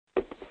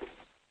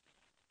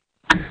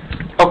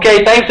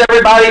Okay, thanks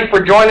everybody for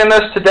joining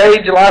us today,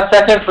 July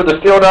 2nd, for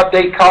the field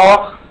update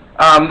call.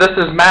 This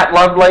is Matt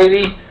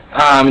Lovelady,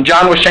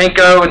 John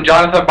Washenko, and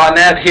Jonathan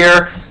Barnett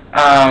here,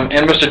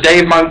 and Mr.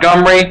 Dave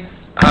Montgomery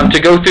to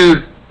go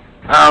through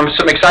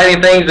some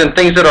exciting things and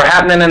things that are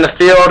happening in the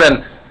field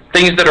and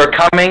things that are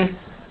coming.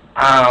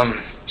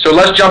 So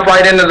let's jump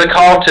right into the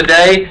call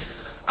today.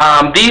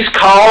 These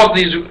calls,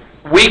 these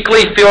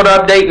weekly field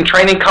update and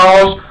training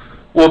calls,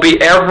 will be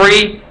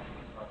every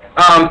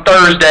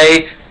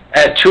Thursday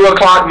at 2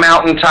 o'clock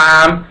Mountain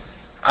Time,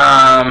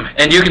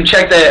 and you can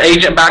check the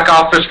agent back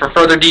office for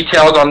further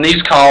details on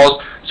these calls.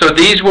 So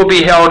these will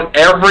be held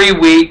every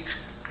week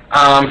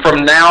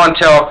from now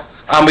until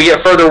we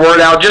get further word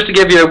out, just to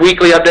give you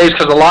weekly updates,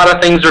 because a lot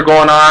of things are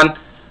going on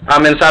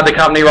inside the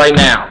company right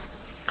now.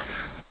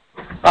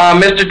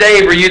 Mr.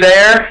 Dave, are you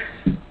there?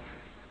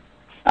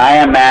 I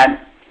am,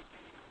 Matt.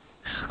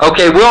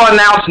 Okay, we'll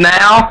announce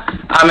now,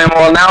 and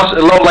we'll announce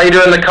a little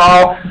later in the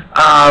call.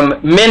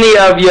 Many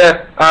of you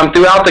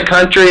throughout the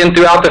country and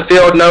throughout the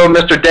field know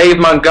Mr. Dave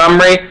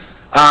Montgomery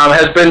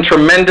has been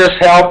tremendous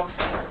help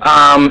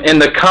in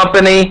the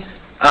company,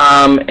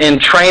 in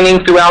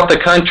training throughout the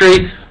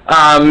country.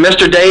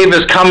 Mr. Dave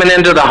is coming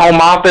into the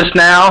home office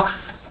now.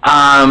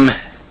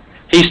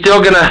 He's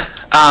still going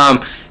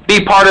to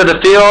be part of the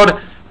field,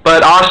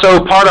 but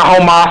also part of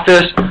home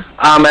office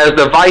as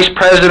the Vice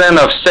President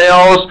of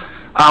Sales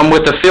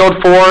with the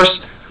field force,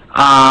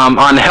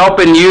 on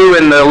helping you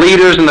and the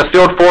leaders in the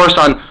field force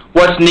on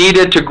what's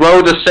needed to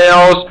grow the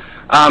sales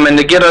and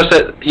to get us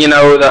at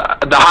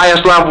the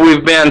highest level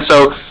we've been.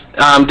 So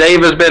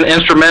Dave has been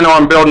instrumental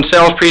in building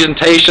sales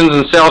presentations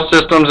and sales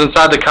systems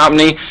inside the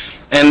company,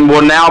 and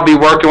will now be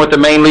working with the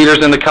main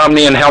leaders in the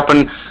company and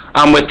helping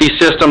with these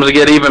systems to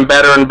get even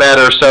better and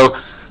better. So,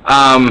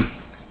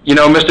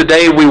 Mr.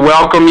 Dave, we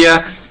welcome you,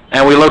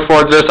 and we look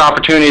forward to this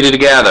opportunity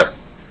together.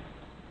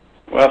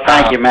 Well,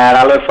 thank you, Matt.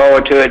 I look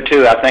forward to it,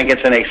 too. I think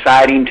it's an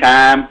exciting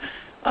time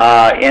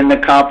in the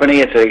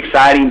company. It's an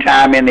exciting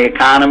time in the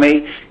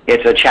economy.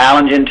 It's a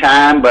challenging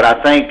time, but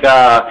I think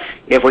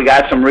if we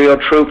got some real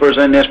troopers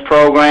in this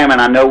program, and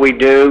I know we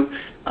do,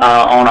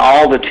 on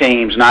all the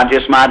teams, not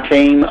just my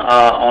team,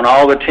 on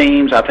all the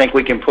teams, I think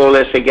we can pull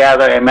this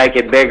together and make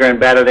it bigger and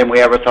better than we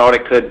ever thought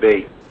it could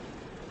be.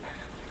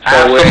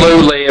 So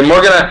absolutely, and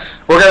we're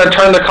gonna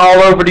turn the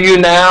call over to you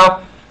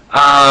now,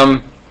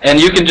 and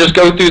you can just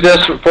go through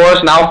this for us,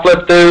 and I'll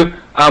flip through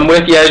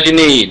with you as you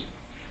need.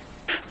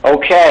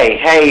 Okay.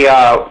 Hey,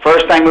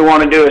 first thing we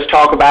want to do is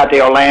talk about the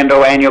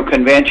Orlando Annual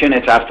Convention.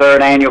 It's our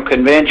third annual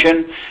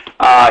convention.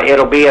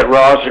 It'll be at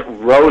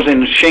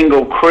Rosen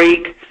Shingle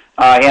Creek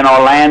in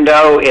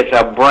Orlando. It's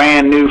a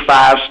brand new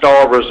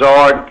 5-star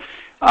resort.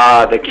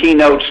 The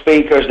keynote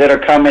speakers that are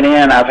coming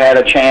in, I've had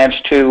a chance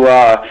to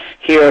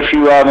hear a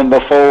few of them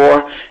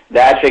before.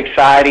 That's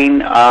exciting.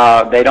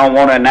 They don't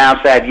want to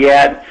announce that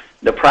yet.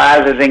 The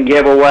prizes and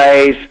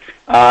giveaways,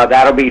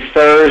 that'll be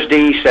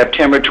Thursday,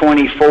 September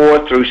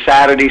 24th through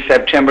Saturday,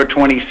 September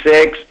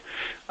 26th.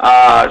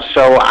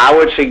 So I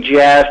would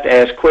suggest,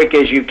 as quick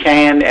as you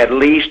can, at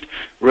least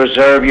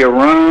reserve your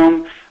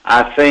room.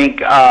 I think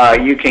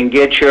you can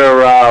get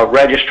your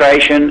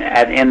registration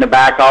in the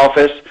back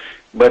office,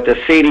 but the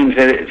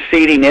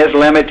seating is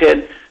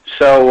limited,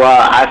 so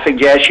I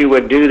suggest you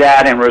would do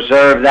that and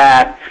reserve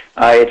that.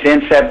 It's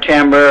in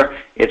September.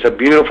 It's a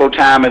beautiful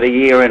time of the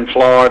year in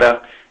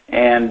Florida,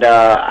 and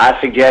I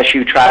suggest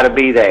you try to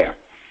be there.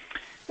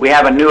 We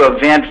have a new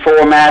event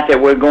format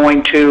that we're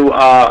going to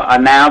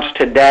announce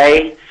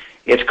today.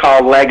 It's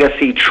called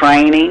Legacy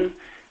Training.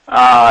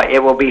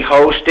 It will be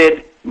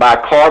hosted by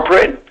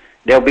corporate.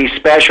 There'll be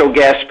special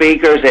guest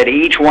speakers at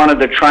each one of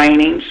the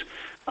trainings.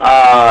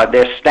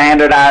 There's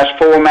standardized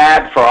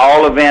format for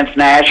all events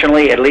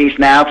nationally, at least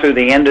now through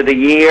the end of the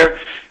year.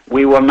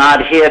 We will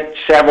not hit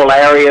several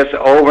areas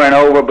over and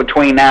over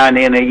between now and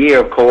the end of the year,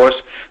 of course,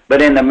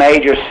 but in the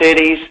major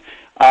cities,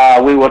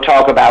 we will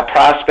talk about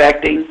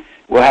prospecting.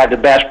 We'll have the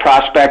best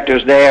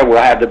prospectors there.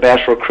 We'll have the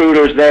best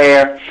recruiters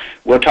there.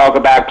 We'll talk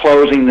about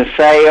closing the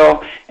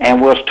sale,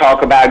 and we'll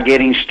talk about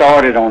getting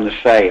started on the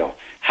sale.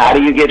 How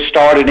do you get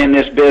started in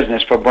this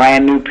business for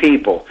brand new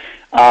people?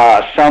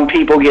 Some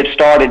people get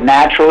started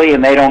naturally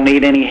and they don't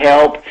need any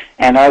help,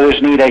 and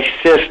others need a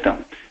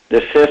system.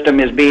 The system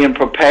is being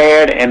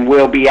prepared and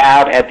will be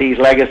out at these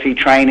legacy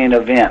training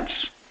events.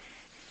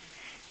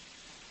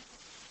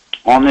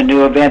 On the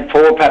new event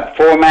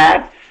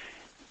format,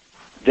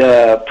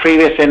 the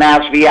previously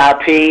announced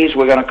VIPs,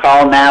 we're going to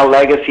call now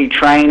legacy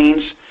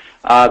trainings.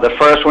 The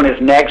first one is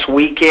next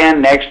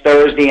weekend, next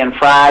Thursday and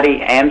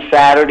Friday and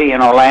Saturday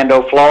in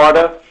Orlando,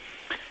 Florida.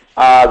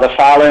 The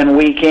following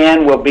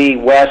weekend will be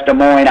West Des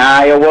Moines,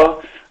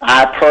 Iowa.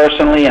 I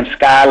personally and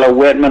Skylar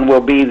Whitman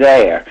will be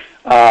there.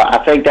 I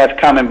think that's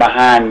coming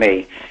behind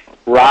me.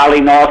 Raleigh,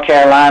 North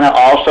Carolina,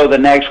 also the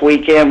next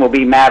weekend will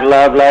be Matt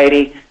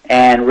Lovelady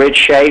and Rich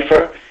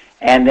Schaefer.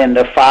 And then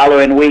the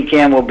following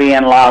weekend will be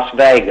in Las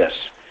Vegas.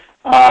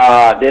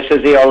 This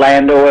is the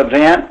Orlando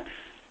event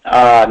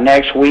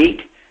next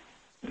week.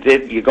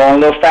 You're going a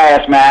little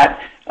fast, Matt.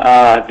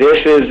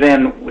 This is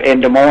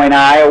in Des Moines,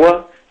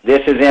 Iowa.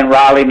 This is in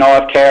Raleigh,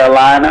 North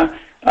Carolina.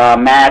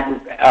 Matt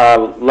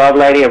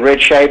Lovelady of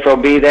Rich Schaefer will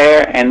be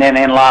there. And then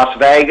in Las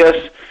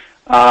Vegas,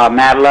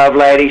 Matt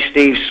Lovelady,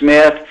 Steve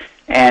Smith,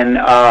 and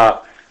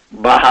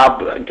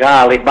Bob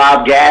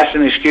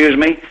Gasson,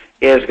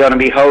 is going to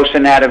be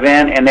hosting that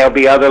event, and there'll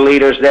be other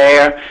leaders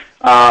there.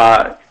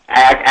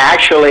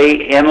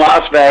 Actually, in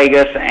Las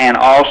Vegas and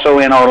also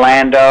in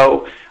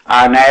Orlando,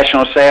 our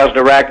National Sales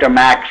Director,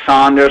 Max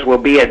Saunders, will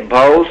be at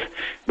both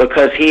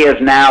because he is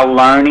now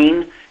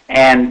learning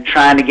and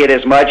trying to get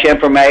as much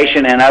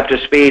information and up to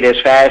speed as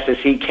fast as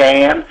he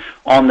can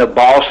on the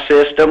BOSS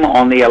system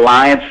on the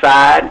Alliance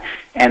side.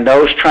 And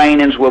those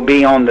trainings will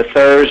be on the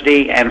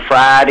Thursday and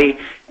Friday.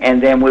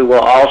 And then we will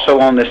also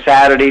on the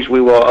Saturdays,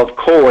 we will, of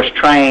course,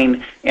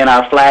 train in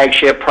our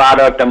flagship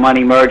product, the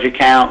Money Merge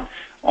account,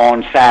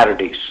 on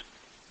Saturdays.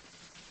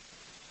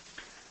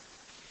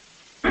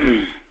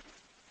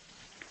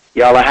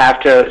 Y'all have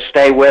to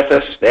stay with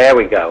us. There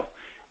we go.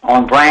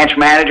 On branch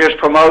managers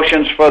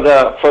promotions for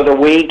the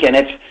week, and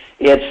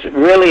it's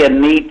really a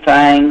neat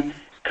thing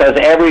because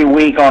every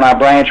week on our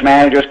branch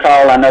managers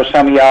call, I know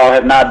some of y'all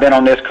have not been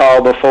on this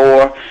call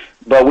before,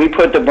 but we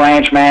put the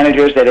branch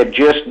managers that have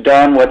just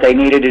done what they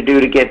needed to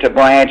do to get to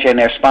branch and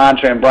their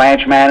sponsoring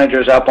branch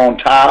managers up on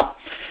top.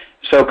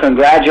 So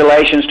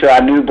congratulations to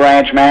our new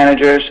branch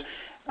managers,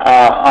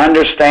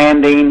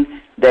 understanding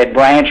that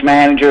branch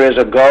manager is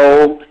a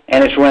goal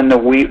and it's when the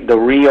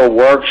real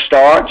work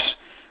starts.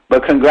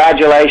 But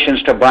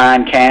congratulations to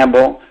Brian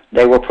Campbell.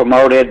 They were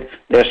promoted.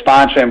 Their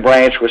sponsoring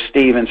branch was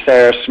Steve and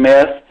Sarah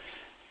Smith.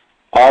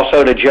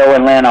 Also to Joe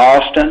and Lynn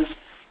Austin.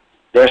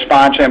 Their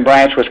sponsoring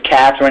branch was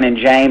Catherine and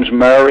James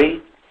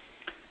Murray.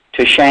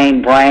 To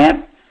Shane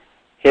Brandt,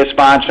 his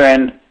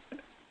sponsoring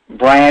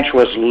branch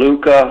was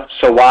Luca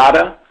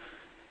Sawada.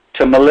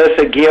 To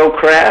Melissa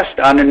Gilchrist,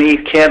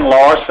 underneath Kent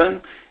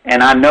Larson.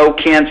 And I know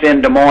Kent's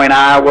in Des Moines,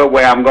 Iowa,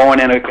 where I'm going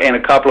in a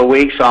couple of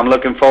weeks, so I'm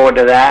looking forward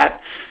to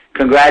that.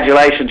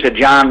 Congratulations to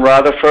John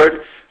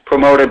Rutherford,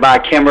 promoted by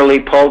Kimberly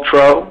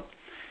Poltro.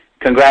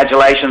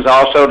 Congratulations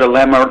also to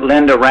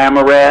Linda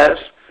Ramirez,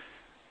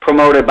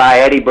 promoted by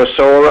Eddie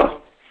Basora.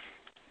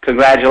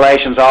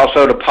 Congratulations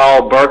also to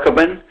Paul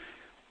Berkebin.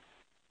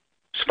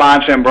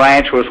 Sponsoring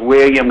branch was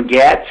William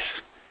Getz.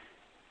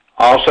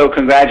 Also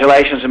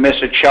congratulations to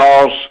Mr.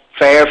 Charles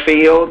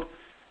Fairfield,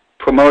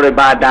 promoted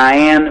by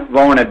Diane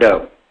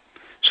Vornado.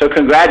 So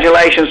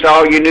congratulations to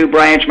all you new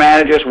branch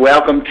managers.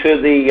 Welcome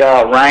to the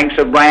ranks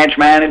of branch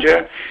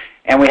manager.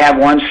 And we have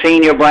one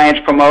senior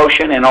branch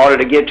promotion. In order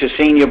to get to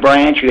senior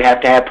branch, you have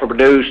to have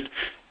produced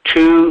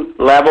 2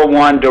 level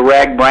 1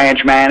 direct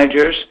branch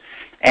managers.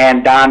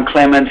 And Don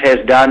Clemens has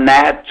done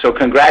that. So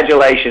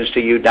congratulations to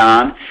you,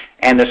 Don.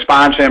 And the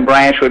sponsoring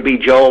branch would be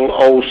Joel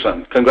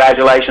Olson.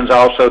 Congratulations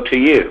also to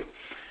you.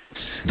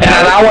 And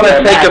I want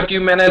to take a few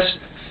minutes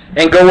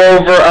and go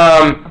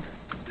over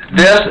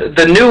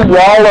the new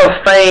wall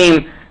of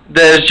fame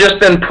that has just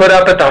been put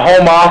up at the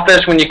home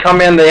office when you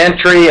come in the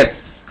entry.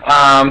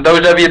 And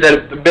those of you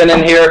that have been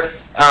in here,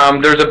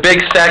 there's a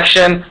big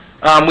section.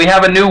 We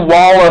have a new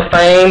wall of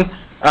fame.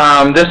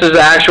 This is an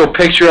actual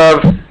picture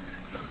of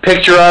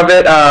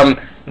it.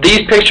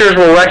 These pictures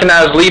will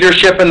recognize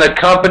leadership in the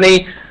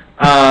company.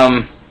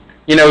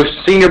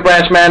 Senior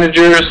branch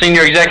managers,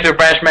 senior executive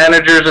branch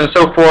managers, and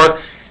so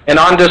forth. And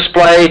on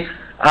display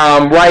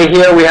right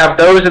here, we have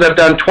those that have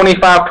done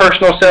 25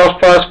 personal sales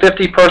plus,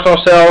 50 personal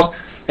sales,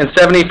 and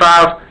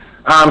 75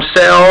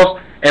 sales.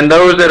 And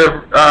those that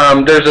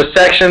have, there's a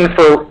section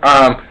for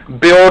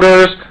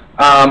builders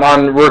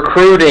on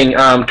recruiting,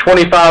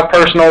 25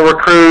 personal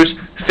recruits,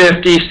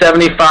 50,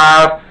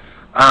 75.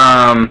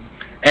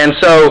 And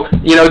so,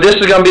 this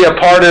is going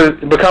to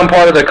be become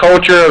part of the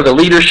culture of the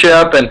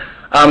leadership.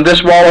 And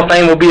this wall of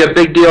fame will be a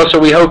big deal. So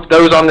we hope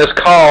those on this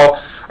call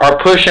are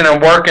pushing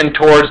and working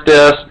towards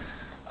this.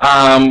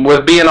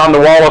 With being on the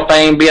wall of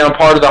fame, being a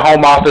part of the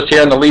home office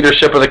here and the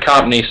leadership of the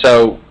company.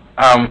 So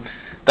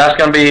that's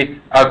going to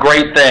be a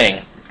great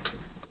thing.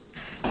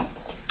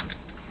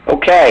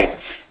 Okay.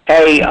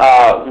 Hey,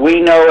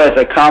 we know as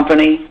a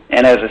company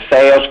and as a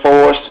sales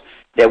force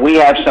that we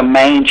have some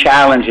main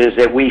challenges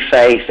that we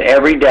face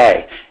every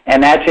day,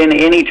 and that's in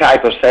any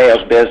type of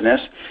sales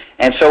business.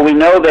 And so we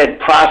know that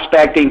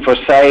prospecting for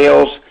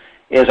sales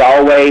is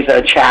always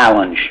a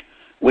challenge.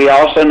 We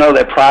also know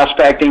that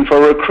prospecting for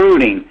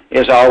recruiting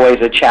is always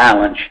a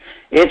challenge.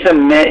 It's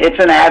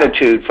an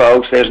attitude,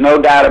 folks. There's no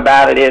doubt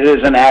about it. It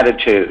is an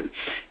attitude.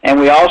 And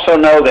we also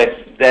know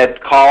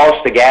that cost,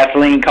 the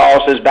gasoline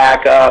cost is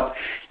back up,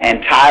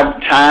 and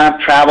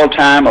travel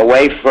time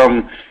away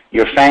from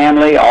your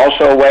family,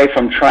 also away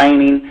from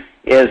training,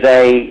 is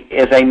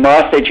a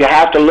must that you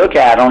have to look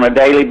at on a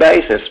daily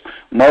basis.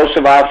 Most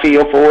of our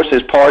field force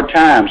is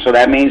part-time, so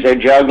that means they're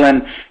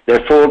juggling their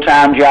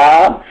full-time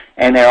job,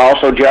 and they're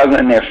also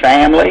juggling their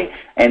family,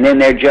 and then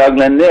they're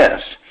juggling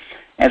this.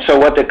 And so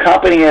what the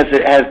company has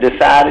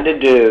decided to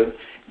do,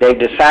 they've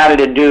decided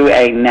to do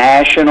a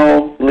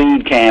national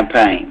lead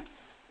campaign.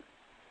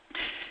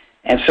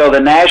 And so the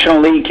national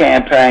lead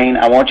campaign,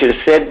 I want you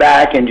to sit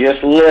back and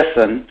just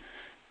listen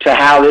to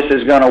how this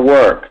is going to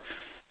work.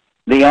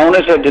 the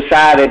owners have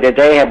decided that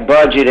they have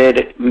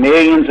budgeted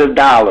millions of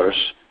dollars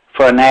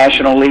for a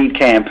national lead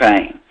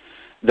campaign.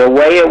 The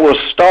way it will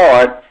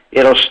start,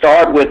 it'll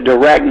start with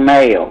direct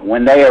mail.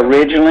 When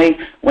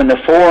the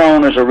four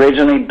owners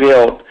originally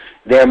built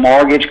their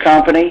mortgage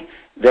company,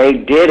 they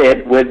did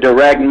it with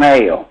direct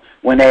mail.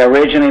 When they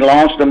originally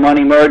launched the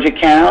Money Merge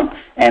account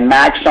and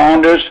Max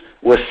Saunders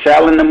was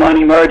selling the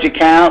Money Merge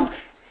account,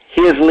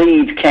 his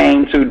leads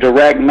came through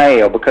direct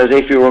mail, because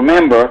if you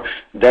remember,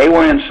 they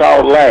were in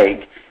Salt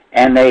Lake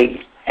and they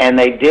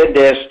did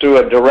this through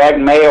a direct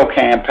mail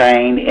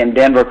campaign in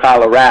Denver,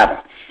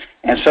 Colorado.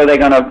 And so they're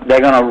gonna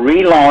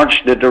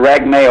relaunch the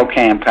direct mail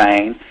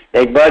campaign.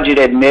 They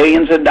budgeted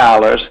millions of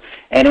dollars,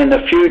 and in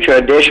the future,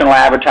 additional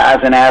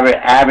advertising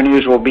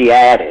avenues will be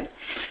added.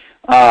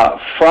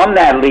 From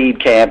that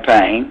lead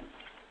campaign,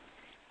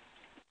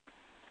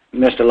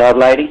 Mr.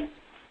 Lovelady?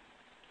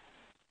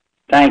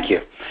 Thank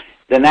you.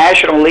 The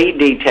national lead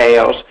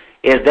details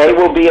is they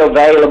will be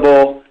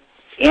available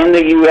in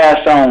the U.S.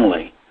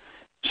 only.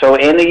 So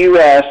in the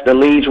U.S., the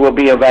leads will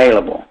be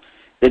available.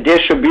 The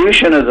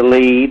distribution of the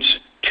leads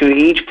to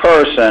each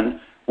person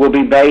will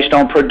be based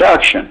on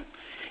production.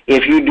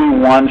 If you do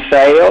one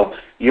sale,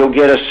 you'll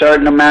get a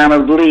certain amount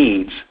of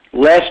leads.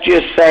 Let's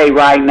just say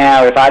right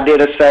now, if I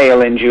did a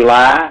sale in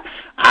July,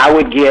 I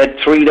would get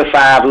 3 to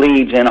 5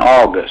 leads in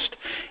August.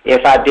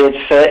 If I did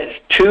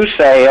 2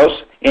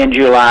 sales in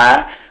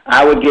July,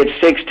 I would get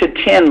 6 to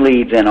 10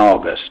 leads in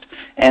August,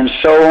 and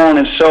so on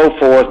and so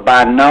forth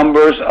by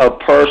numbers of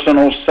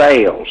personal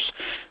sales.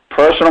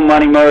 Personal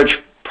Money Merge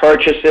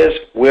purchases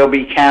will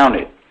be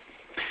counted.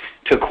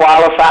 To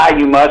qualify,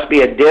 you must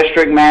be a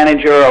district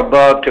manager or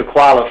above to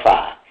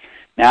qualify.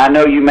 Now, I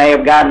know you may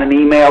have gotten an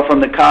email from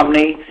the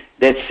company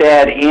that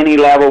said any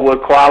level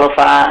would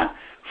qualify.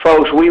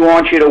 Folks, we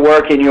want you to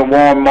work in your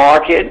warm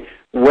market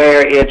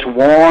where it's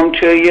warm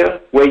to you,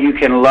 where you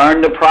can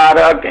learn the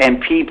product,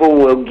 and people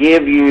will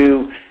give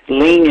you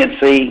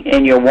leniency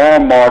in your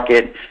warm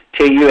market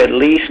till you at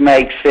least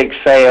make 6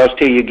 sales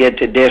till you get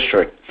to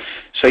district.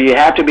 So you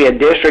have to be a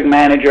district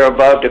manager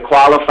above to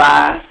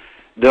qualify.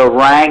 The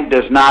rank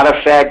does not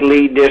affect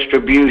lead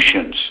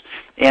distributions.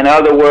 In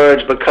other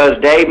words, because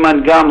Dave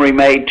Montgomery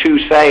made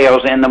 2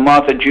 sales in the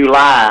month of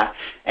July,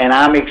 and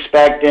I'm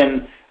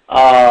expecting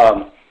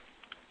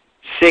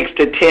 6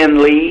 to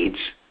 10 leads,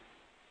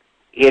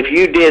 if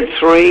you did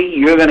 3,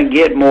 you're going to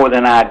get more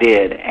than I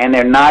did, and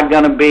they're not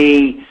going to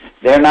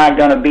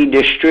be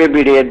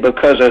distributed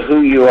because of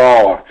who you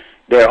are.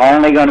 They're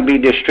only going to be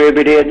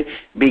distributed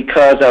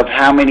because of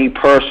how many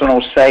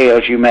personal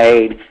sales you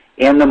made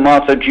in the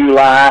month of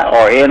July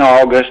or in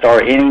August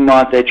or any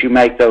month that you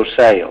make those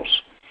sales.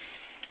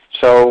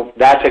 So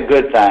that's a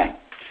good thing.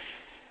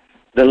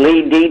 The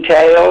lead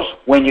details,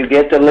 when you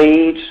get the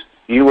leads,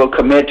 you will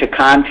commit to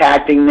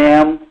contacting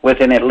them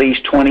within at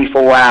least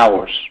 24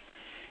 hours.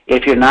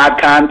 If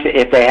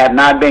they have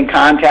not been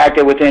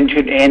contacted within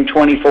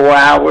 24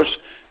 hours,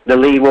 the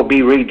lead will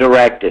be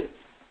redirected.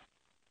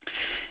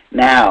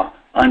 Now,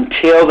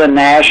 until the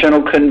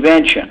national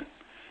convention,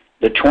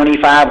 the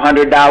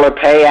 $2,500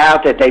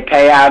 payout that they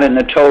pay out in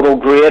the total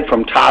grid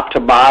from top to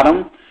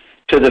bottom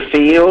to the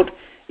field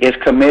is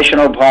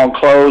commissionable upon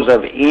close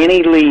of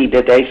any lead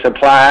that they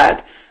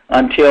supplied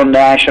until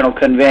national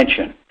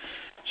convention.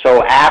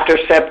 So after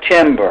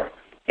September,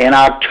 in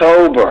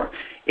October,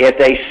 if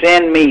they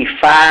send me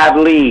 5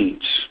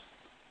 leads,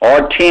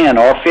 or 10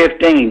 or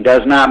 15,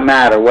 does not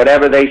matter,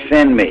 whatever they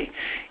send me,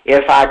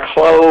 if I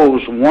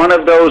close one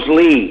of those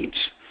leads,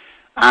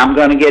 I'm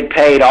going to get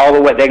paid all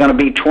the way. They're going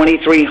to be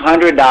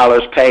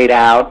 $2,300 paid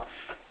out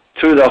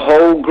through the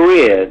whole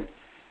grid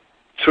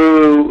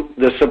through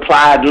the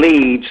supplied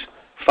leads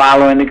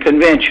following the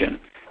convention.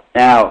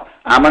 Now,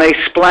 I'm going to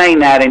explain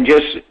that in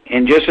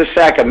just a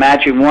second.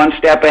 Matt, you're one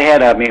step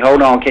ahead of me.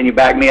 Hold on. Can you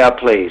back me up,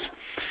 please?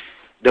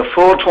 The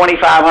full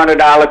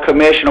 $2,500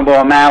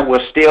 commissionable amount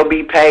will still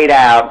be paid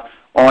out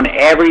on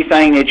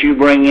everything that you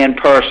bring in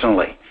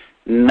personally.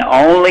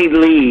 Only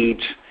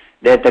leads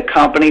that the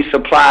company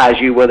supplies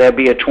you will there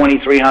be a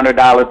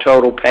 $2,300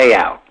 total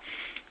payout.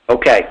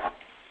 Okay.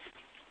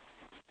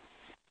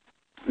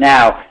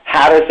 Now,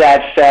 how does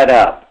that set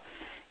up?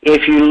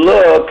 If you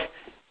look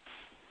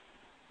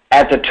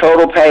at the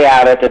total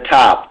payout at the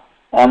top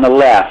on the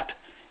left,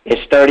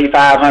 it's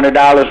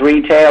 $3,500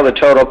 retail, the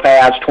total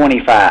payout's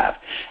 $25,000.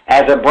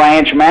 As a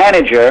branch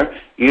manager,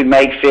 you'd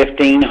make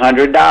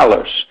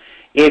 $1,500.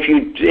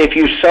 If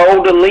you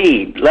sold a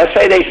lead, let's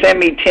say they sent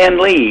me 10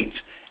 leads,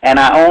 and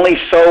I only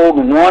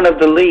sold one of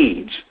the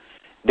leads,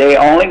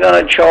 they're only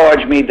going to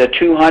charge me the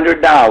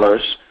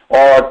 $200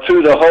 or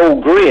through the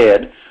whole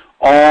grid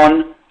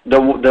on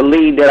the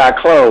lead that I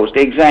closed.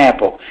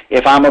 Example,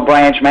 if I'm a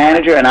branch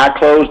manager and I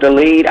closed a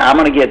lead, I'm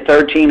going to get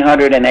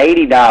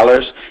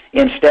 $1,380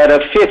 instead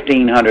of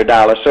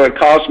 $1,500. So it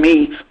costs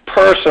me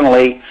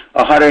personally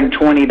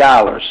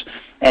 $120.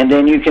 And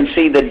then you can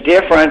see the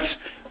difference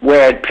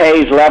where it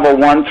pays level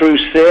 1 through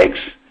 6.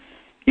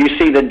 You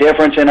see the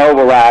difference in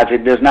overrides.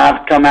 It does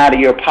not come out of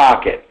your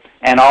pocket.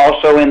 And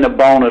also in the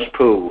bonus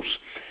pools.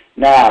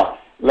 Now,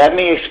 let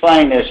me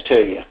explain this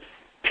to you.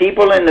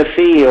 people in the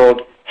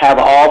field have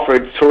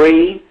offered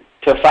 $300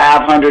 to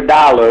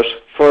 $500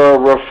 for a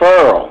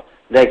referral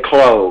that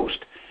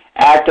closed.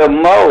 At the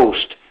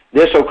most,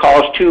 this will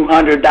cost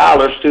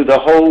 $200 through the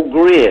whole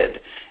grid.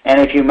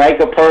 And if you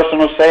make a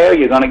personal sale,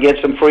 you're going to get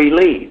some free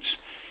leads.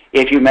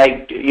 You're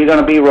going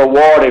to be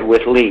rewarded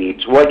with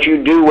leads. What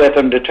you do with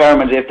them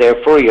determines if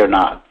they're free or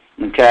not.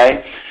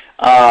 Okay?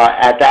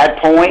 At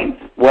that point,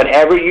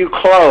 whatever you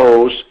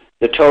close,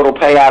 the total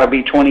payout will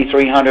be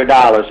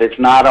 $2,300. It's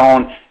not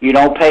on, you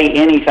don't pay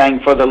anything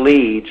for the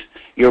leads.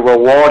 You're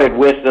rewarded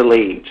with the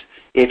leads.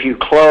 If you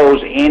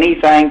close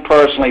anything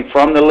personally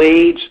from the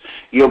leads,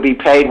 you'll be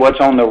paid what's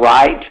on the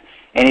right.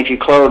 And if you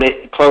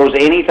close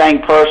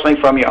anything personally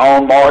from your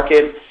own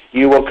market,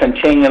 you will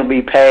continue to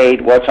be paid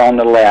what's on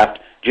the left,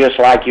 just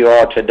like you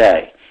are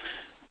today.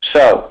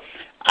 So,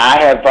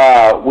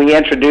 we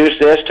introduced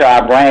this to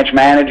our branch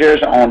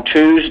managers on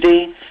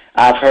Tuesday.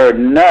 I've heard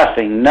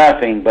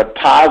nothing but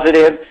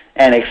positive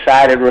and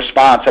excited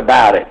response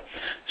about it.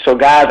 So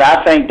guys,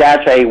 I think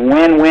that's a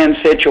win-win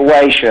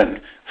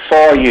situation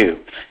for you.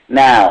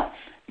 Now,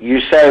 you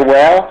say,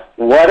 well,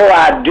 what do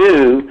I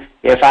do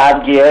if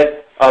I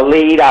get a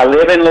lead? I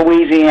live in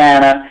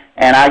Louisiana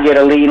and I get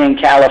a lead in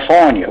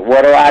California.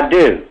 What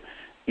do?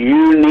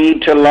 You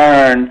need to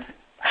learn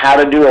how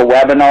to do a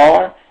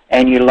webinar,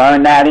 and you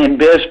learn that in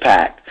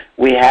BizPack.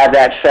 We have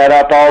that set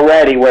up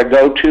already where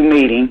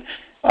GoToMeeting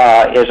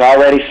is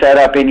already set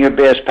up in your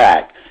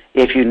BizPack.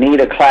 If you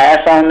need a class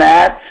on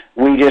that,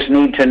 we just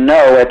need to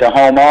know at the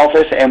home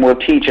office, and we'll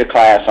teach a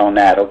class on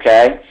that,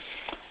 okay?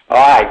 All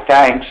right,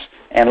 thanks.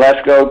 And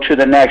let's go to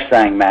the next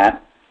thing,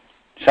 Matt.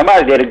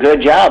 Somebody did a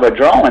good job of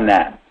drawing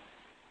that.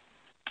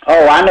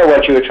 Oh, I know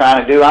what you were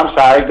trying to do. I'm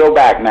sorry. Go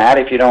back, Matt,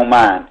 if you don't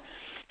mind.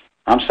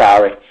 I'm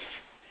sorry.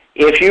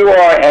 If you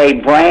are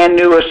a brand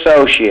new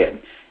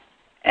associate,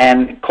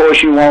 and of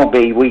course you won't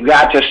be, we've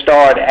got to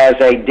start as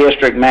a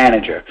district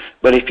manager.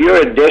 But if you're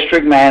a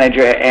district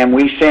manager and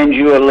we send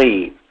you a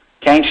lead,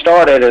 can't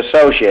start as an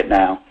associate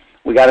now.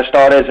 We got to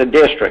start as a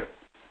district.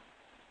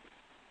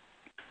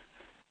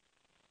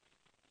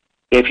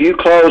 If you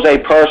close a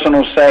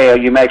personal sale,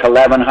 you make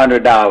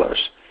 $1,100.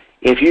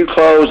 If you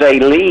close a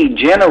lead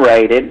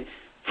generated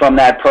from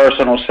that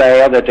personal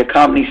sale that the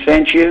company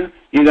sent you,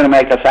 you're going to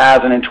make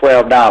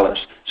 $1,012.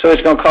 So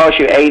it's going to cost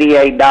you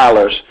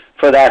 $88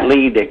 for that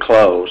lead that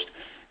closed.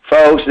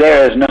 Folks,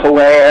 there is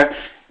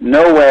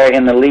nowhere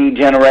in the lead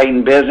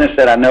generating business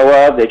that I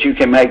know of that you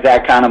can make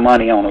that kind of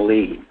money on a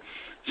lead.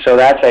 So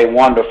that's a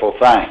wonderful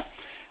thing.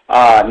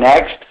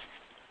 Next.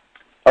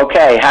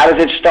 Okay, how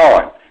does it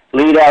start?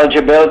 Lead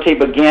eligibility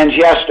begins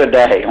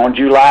yesterday on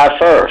July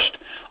 1st.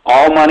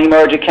 All money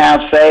merge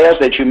account sales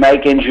that you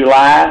make in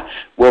July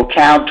will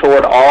count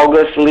toward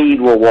August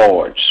lead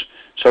rewards.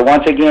 So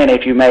once again,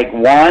 if you make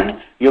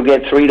 1, you'll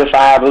get 3 to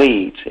 5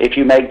 leads. If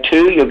you make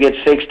 2, you'll get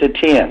 6 to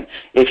 10.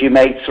 If you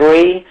make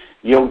 3,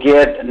 you'll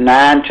get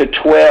 9 to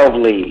 12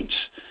 leads.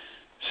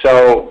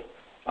 So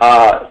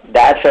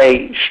that's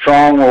a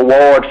strong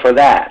reward for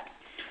that.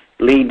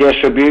 Lead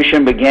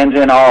distribution begins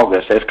in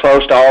August. As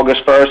close to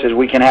August 1st as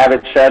we can have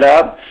it set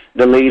up,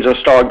 the leads will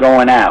start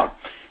going out.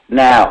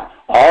 Now,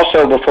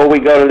 also before we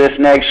go to this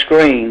next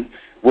screen,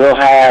 we'll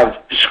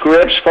have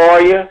scripts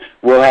for you.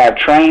 We'll have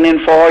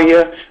training for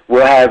you.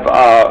 We'll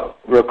have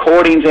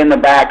recordings in the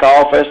back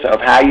office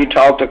of how you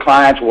talk to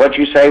clients, what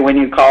you say when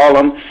you call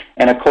them.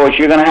 And, of course,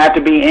 you're going to have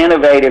to be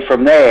innovative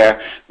from there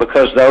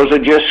because those are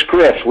just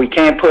scripts. We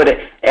can't put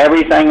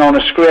everything on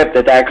a script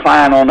that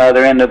client on the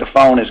other end of the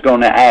phone is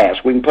going to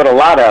ask. We can put a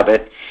lot of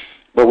it,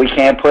 but we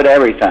can't put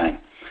everything.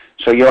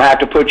 So you'll have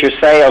to put your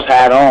sales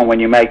hat on when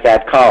you make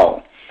that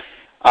call.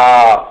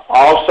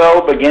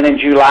 Also, beginning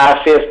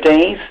July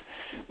 15th,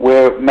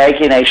 we're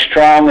making a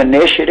strong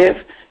initiative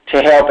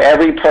to help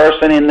every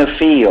person in the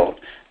field.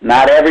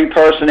 Not every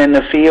person in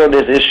the field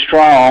is as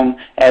strong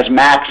as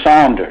Mac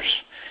Saunders.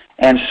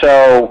 And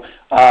so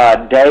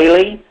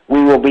daily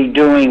we will be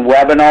doing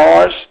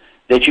webinars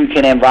that you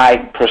can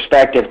invite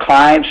prospective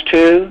clients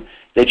to,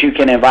 that you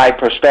can invite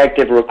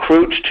prospective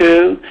recruits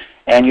to,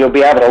 and you'll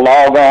be able to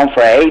log on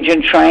for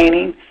agent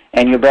training,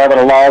 and you'll be able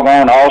to log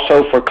on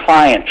also for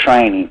client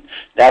training.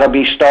 That'll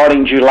be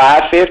starting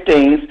July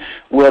 15th.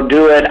 We'll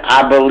do it,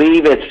 I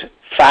believe it's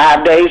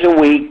 5 days a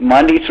week,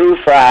 Monday through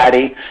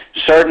Friday,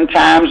 certain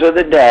times of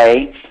the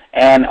day,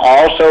 and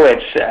also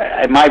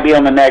it might be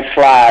on the next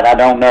slide, I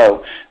don't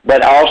know,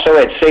 but also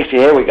at 60,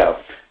 here we go,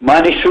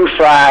 Monday through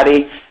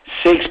Friday,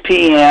 6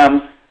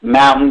 p.m.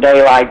 Mountain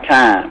Daylight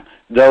Time.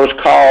 Those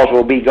calls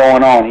will be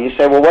going on. And you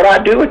say, well, what do I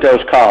do with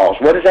those calls?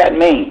 What does that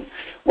mean?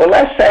 Well,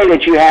 let's say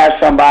that you have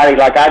somebody,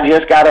 like I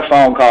just got a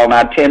phone call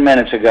not 10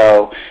 minutes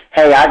ago.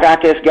 Hey, I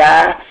got this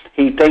guy.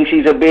 He thinks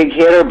he's a big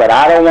hitter, but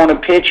I don't want to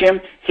pitch him.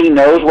 He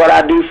knows what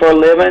I do for a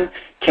living.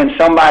 Can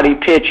somebody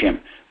pitch him?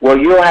 Well,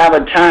 you'll have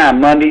a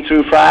time Monday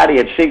through Friday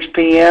at 6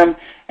 p.m.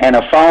 and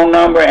a phone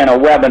number and a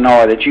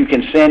webinar that you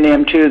can send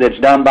him to that's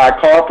done by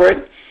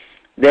corporate.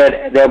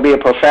 That there'll be a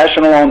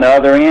professional on the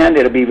other end.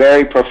 It'll be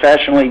very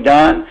professionally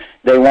done.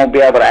 They won't be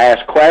able to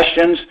ask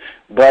questions,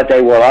 but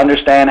they will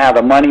understand how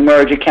the money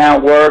merge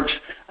account works.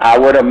 I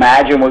would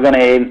imagine we're going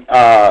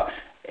to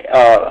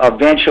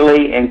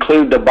eventually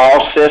include the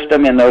BOSS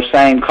system in those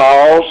same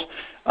calls.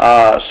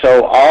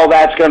 So all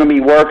that's going to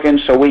be working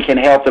so we can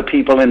help the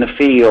people in the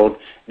field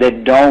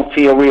that don't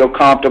feel real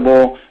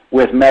comfortable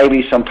with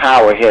maybe some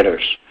power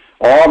hitters,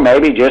 or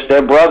maybe just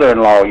their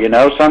brother-in-law. You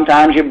know,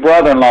 sometimes your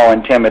brother-in-law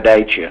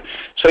intimidates you.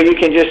 So you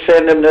can just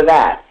send them to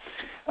that.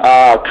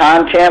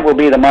 Content will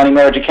be the Money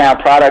Merge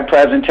Account product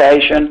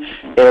presentation.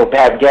 It will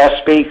have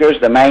guest speakers.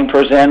 The main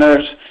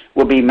presenters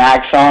will be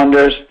Mac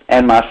Saunders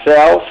and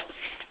myself.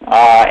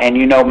 And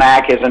you know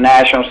Mac is a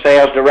national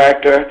sales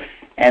director,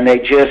 and they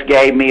just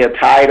gave me a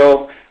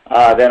title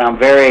that I'm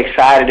very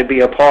excited to be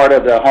a part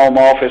of the home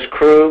office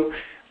crew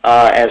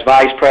as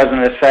Vice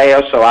President of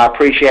Sales, so I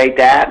appreciate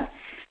that.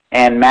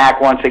 And Mac,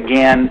 once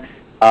again,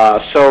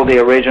 sold the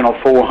original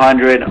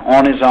 400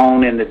 on his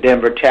own in the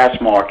Denver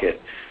test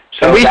market.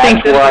 So and we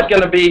think this is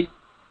going to be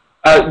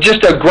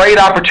just a great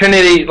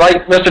opportunity.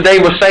 Like Mr.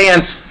 Dave was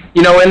saying,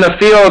 you know, in the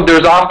field,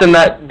 there's often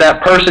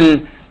that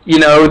person, you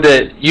know,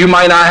 that you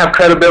might not have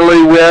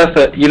credibility with.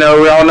 You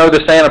know, we all know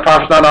the saying, a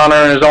prophet's not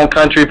honored in his own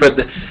country, but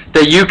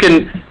that you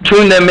can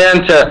tune them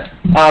in to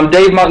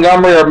Dave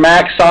Montgomery or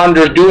Mac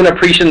Saunders doing a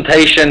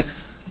presentation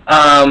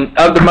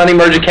of the Money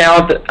Merge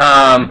Account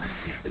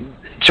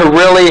to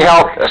really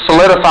help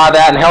solidify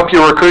that and help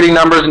your recruiting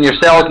numbers and your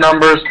sales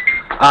numbers.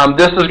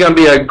 This is going to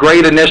be a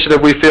great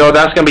initiative, we feel.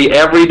 That's going to be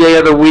every day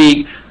of the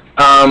week,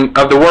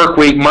 of the work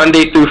week,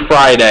 Monday through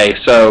Friday.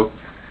 So,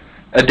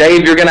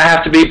 Dave, you're going to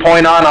have to be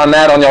point on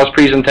that on y'all's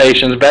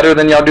presentations, better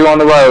than y'all do on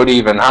the road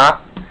even, huh?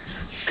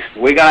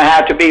 We're going to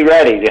have to be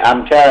ready.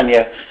 I'm telling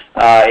you,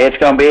 it's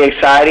going to be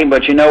exciting,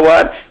 but you know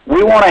what?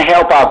 We want to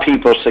help our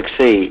people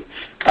succeed.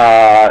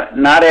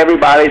 Not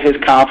everybody's as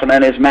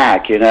confident as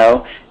Mac, you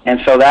know, and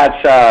so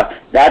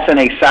that's an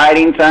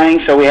exciting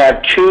thing. So we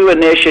have two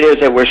initiatives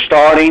that we're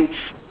starting.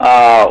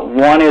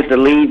 One is the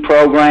LEAD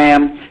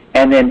program,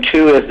 and then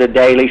two is the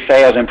daily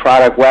sales and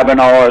product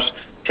webinars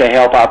to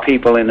help our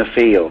people in the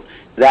field.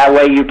 That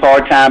way you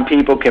part-time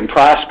people can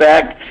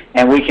prospect,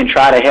 and we can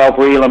try to help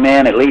reel them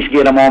in, at least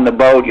get them on the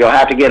boat. You'll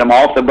have to get them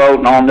off the boat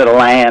and onto the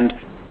land,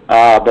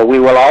 but we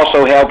will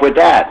also help with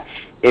that.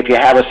 If you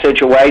have a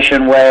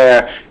situation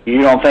where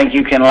you don't think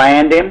you can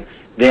land him,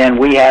 then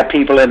we have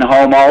people in the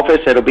home office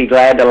that'll be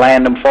glad to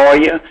land them for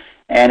you,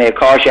 and it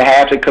costs you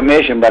half the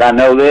commission. But I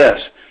know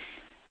this,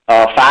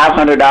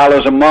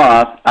 $500 a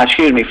month,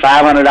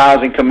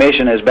 $500 in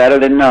commission is better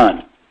than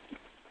none.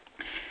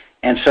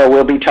 And so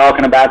we'll be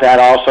talking about that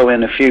also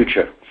in the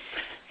future.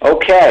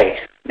 Okay,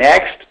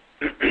 next.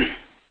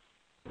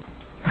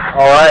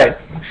 All right.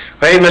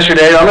 Hey, Mr.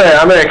 Dave,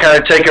 I'm going to kind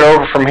of take it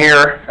over from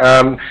here.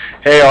 I want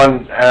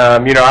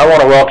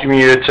to welcome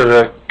you to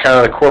the kind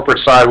of the corporate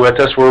side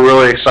with us. We're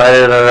really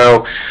excited. I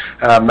know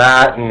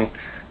Matt and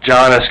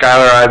John and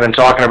Skylar and I have been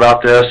talking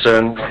about this,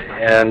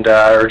 and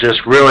are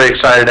just really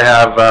excited to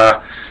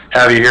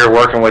have you here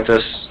working with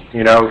us.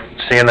 You know,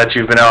 seeing that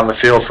you've been out in the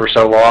field for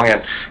so long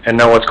and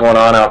know what's going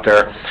on out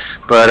there.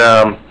 But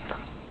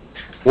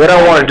what I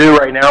want to do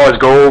right now is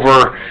go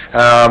over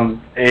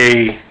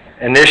a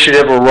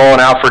initiative we're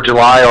rolling out for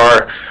July,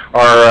 our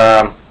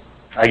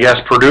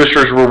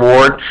Producers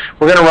Reward.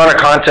 We're going to run a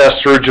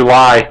contest through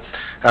July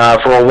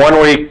for a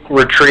one-week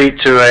retreat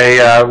to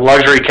a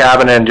luxury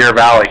cabin in Deer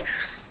Valley.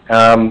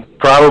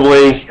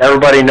 Probably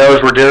everybody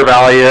knows where Deer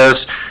Valley is,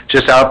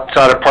 just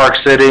outside of Park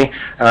City.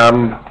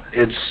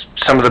 It's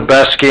some of the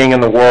best skiing in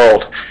the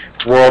world.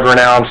 It's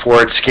world-renowned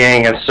for its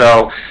skiing, and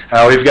so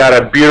we've got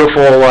a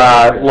beautiful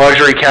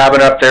luxury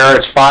cabin up there.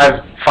 It's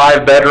five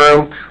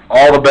bedroom.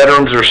 All the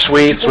bedrooms are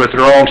suites with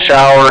their own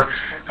shower,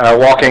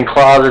 walk-in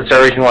closets,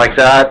 everything like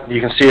that.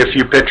 You can see a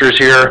few pictures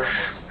here.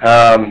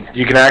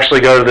 You can actually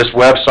go to this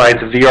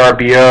website, the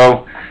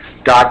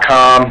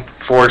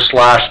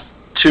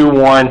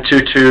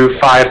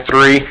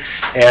vrbo.com/212253,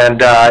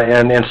 and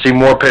see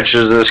more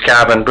pictures of this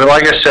cabin. But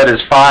like I said,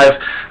 it's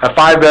a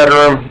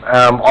five-bedroom.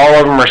 All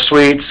of them are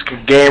suites,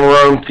 game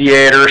room,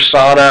 theater,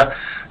 sauna,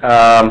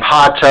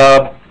 hot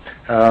tub,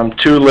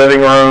 2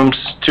 living rooms,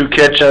 2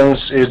 kitchens.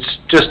 It's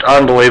just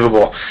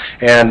unbelievable.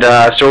 And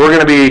so we're going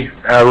to be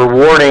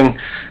rewarding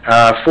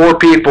 4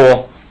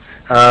 people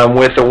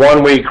with a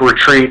one-week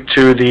retreat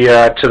to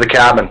the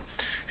cabin.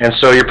 And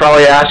so you're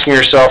probably asking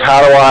yourself,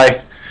 how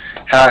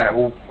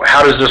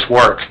does this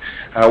work?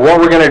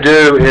 What we're going to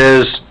do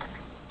is,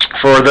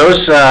 for those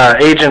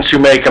agents who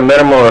make a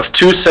minimum of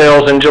 2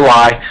 sales in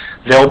July,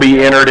 they'll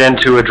be entered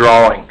into a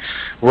drawing.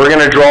 We're going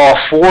to draw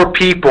 4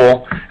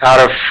 people out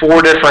of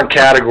 4 different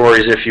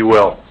categories, if you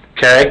will.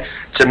 Okay?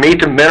 To meet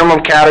the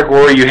minimum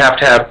category, you have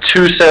to have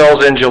 2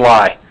 sales in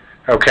July.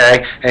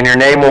 Okay? And your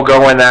name will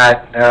go in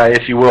that,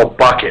 if you will,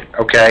 bucket.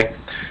 Okay?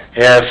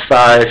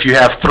 If you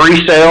have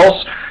 3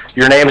 sales,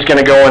 your name is going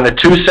to go in the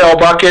 2-sale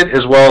bucket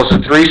as well as the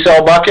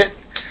 3-sale bucket.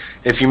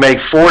 If you make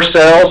 4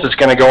 sales, it's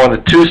going to go in the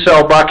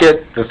 2-sale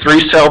bucket, the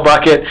 3-sale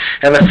bucket,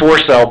 and the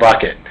 4-sale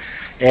bucket.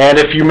 And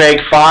if you make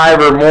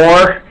 5 or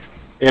more,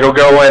 it'll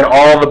go in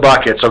all the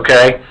buckets.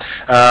 Okay.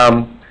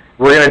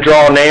 We're going to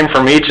draw a name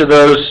from each of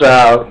those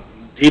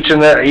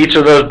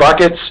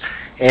buckets,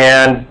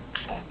 and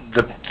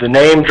the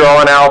name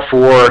drawn out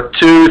for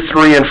 2,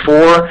 3, and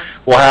 4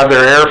 will have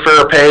their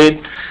airfare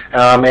paid,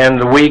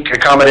 and the week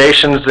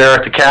accommodations there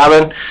at the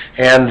cabin.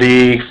 And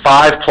the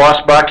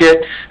 5+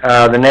 bucket,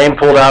 the name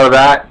pulled out of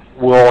that,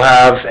 will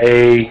have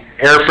a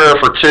airfare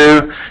for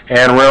 2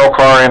 and rental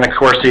car, and of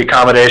course the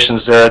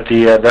accommodations there at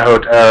the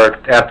hotel,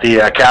 at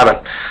the cabin.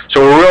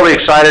 So we're really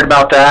excited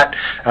about that.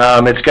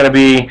 It's going to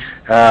be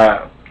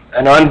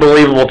an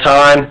unbelievable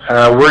time.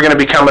 We're going to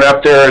be coming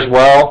up there as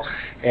well,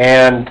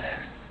 and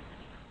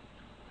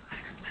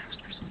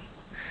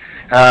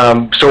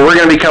so we're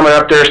going to be coming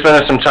up there,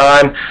 spending some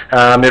time.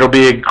 It'll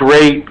be a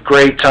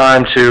great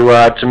time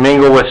to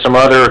mingle with some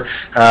other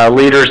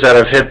leaders that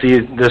have hit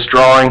this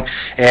drawing.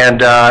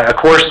 And of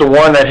course, the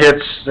one that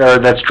hits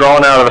that's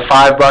drawn out of the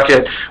 5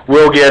 bucket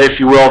will get, if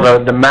you will,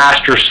 the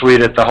master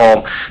suite at the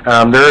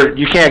home.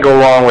 You can't go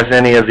wrong with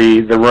any of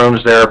the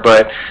rooms there.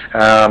 But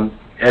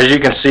as you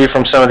can see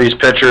from some of these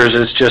pictures,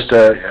 it's just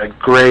a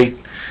great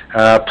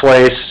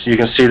place. You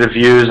can see the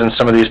views in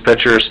some of these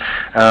pictures.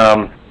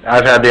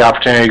 I've had the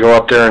opportunity to go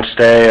up there and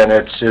stay, and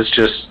it's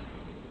just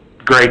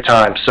great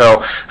time.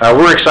 So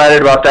we're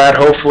excited about that.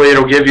 Hopefully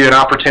it'll give you an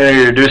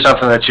opportunity to do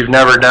something that you've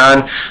never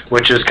done,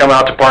 which is come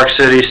out to Park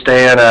City,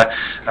 stay in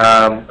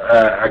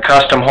a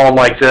custom home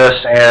like this,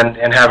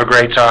 and have a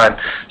great time.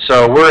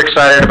 So we're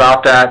excited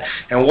about that.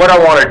 And what I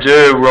want to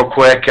do real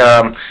quick,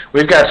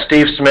 we've got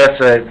Steve Smith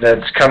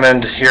that's come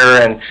in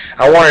here, and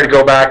I wanted to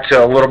go back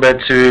to a little bit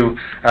to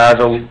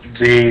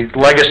the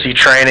legacy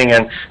training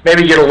and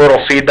maybe get a little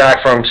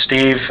feedback from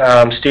Steve.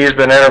 Steve's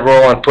been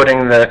integral in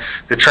putting the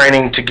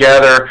training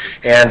together,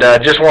 and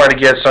just wanted to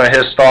get some of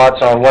his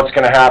thoughts on what's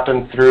going to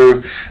happen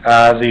through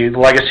the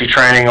legacy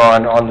training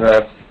on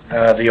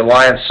the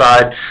Alliance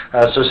side.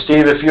 So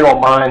Steve, if you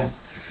don't mind,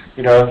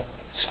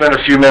 spend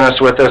a few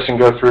minutes with us and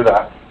go through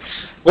that.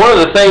 One of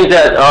the things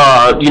that,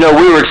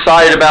 we were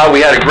excited about,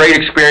 we had a great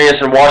experience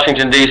in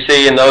Washington,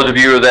 D.C., and those of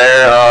you who are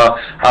there,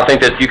 I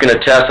think that you can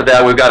attest to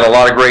that. We've got a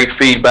lot of great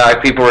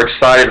feedback. People were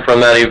excited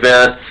from that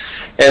event.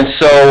 And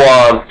so,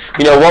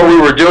 what we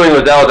were doing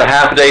was that was a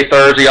half-a-day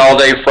Thursday,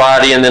 all-day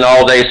Friday, and then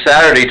all-day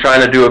Saturday trying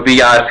to do a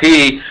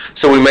VIP.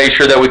 So we made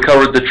sure that we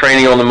covered the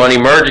training on the money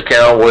merge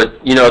account. With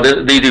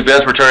these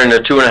events were turning into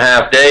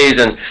 2.5 days,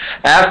 and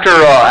after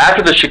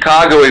the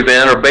Chicago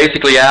event, or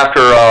basically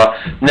after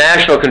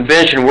National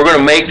Convention, we're going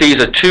to make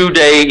these a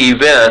 2-day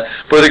event,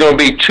 where they're going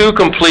to be 2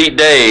 complete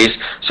days,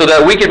 so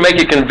that we could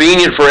make it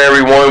convenient for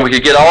everyone. We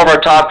could get all of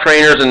our top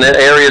trainers in the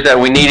areas that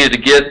we needed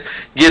to get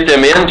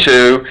them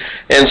into.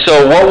 And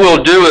so what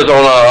we'll do is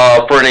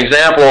for an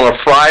example, on a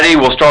Friday,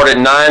 we'll start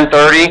at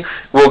 9:30.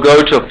 We'll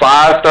go to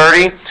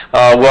 5:30.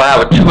 We'll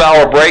have a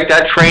 2-hour break.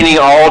 That training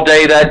all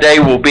day that day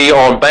will be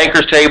on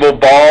Banker's Table,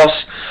 BOSS,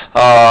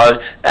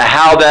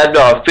 how that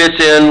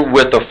fits in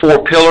with the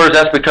 4 pillars.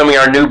 That's becoming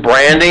our new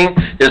branding,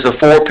 is the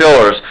 4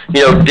 pillars.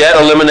 Debt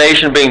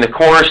elimination being the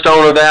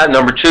cornerstone of that.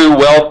 Number 2,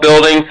 wealth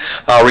building,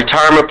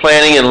 retirement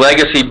planning, and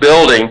legacy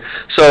building.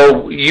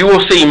 So you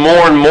will see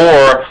more and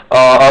more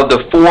of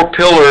the 4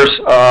 pillars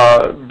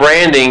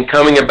branding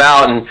coming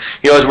about. And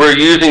as we're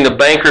using the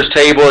Banker's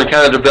Table and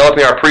kind of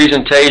developing our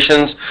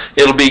presentations,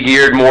 it'll be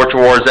geared more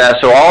towards that.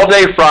 So all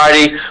day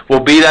Friday will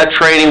be that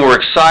training.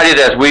 We're excited,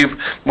 as we've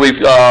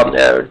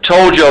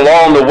told you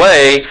along the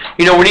way.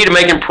 We need to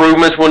make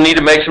improvements. We'll need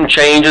to make some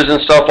changes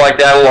and stuff like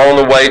that along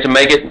the way to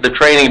make the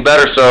training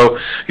better. So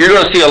you're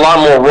going to see a lot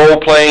more role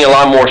playing, a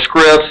lot more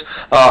scripts,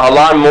 a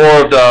lot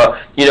more of the,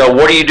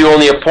 what do you do on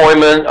the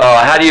appointment?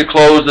 How do you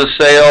close the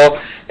sale?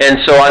 And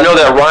so I know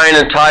that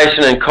Ryan and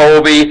Tyson and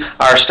Colby,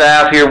 our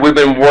staff here, we've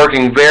been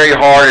working very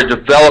hard at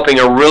developing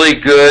a really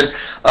good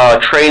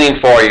training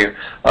for you.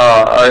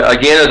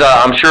 Again, as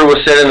I'm sure was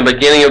said in the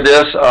beginning of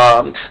this,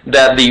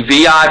 that the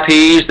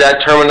VIPs, that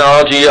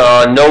terminology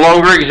no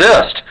longer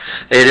exists.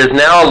 It is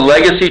now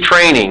legacy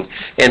training,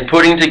 and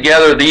putting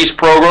together these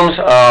programs,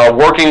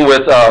 working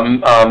with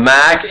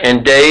Mac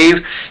and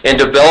Dave in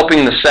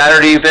developing the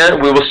Saturday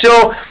event. We will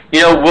still,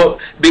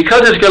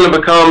 because it's going to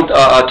become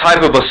a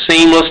type of a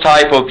seamless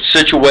type of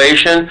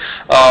situation.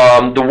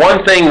 The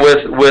one thing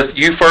with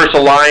You First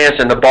Alliance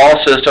and the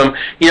BOSS system,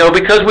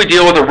 because we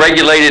deal with a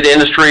regulated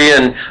industry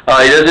and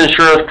it is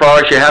insurance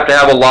products, you have to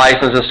have a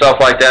license and stuff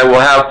like that. We'll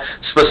have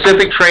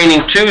specific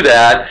training to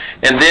that,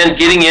 and then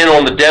getting in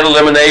on the debt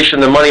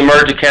elimination, the money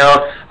merge account,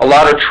 a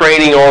lot of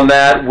training on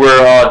that. We're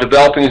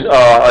developing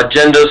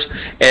agendas,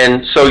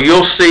 and so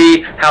you'll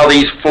see how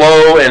these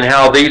flow and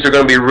how these are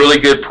going to be really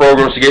good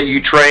programs to get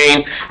you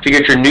trained, to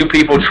get your new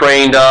people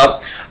trained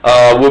up.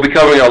 We'll be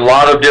covering a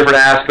lot of different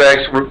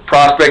aspects: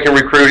 prospecting,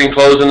 recruiting,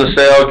 closing the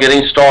sale,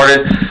 getting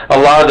started, a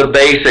lot of the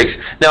basics.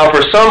 Now,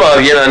 for some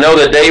of you, and I know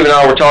that Dave and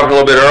I were talking a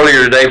little bit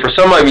earlier today, for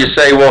some of you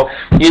say, well,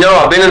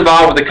 I've been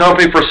involved with the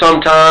company for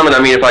some time, and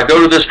if I go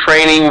to this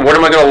training, what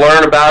am I going to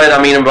learn about it? Am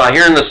I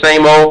hearing the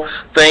same old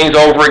things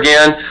over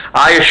again?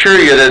 I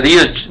assure you that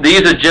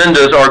these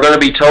agendas are going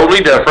to be totally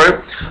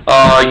different.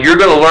 You're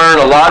going to learn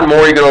a lot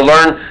more. You're going to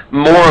learn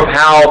more of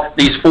how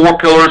these 4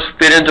 pillars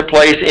fit into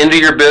place into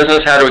your business,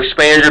 how to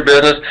expand your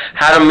business,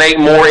 how to make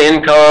more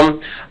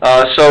income.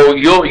 So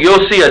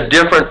you'll see a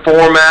different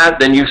format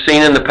than you've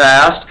seen in the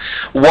past.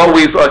 What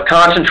we've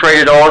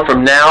concentrated on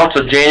from now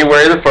to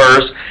January the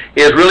 1st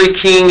is really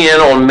keying in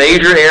on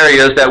major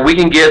areas that we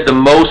can get the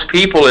most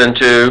people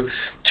into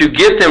to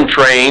get them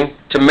trained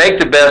to make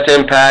the best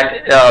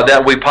impact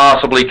that we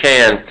possibly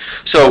can.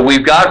 So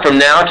we've got from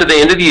now to the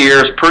end of the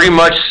year is pretty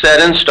much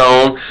set in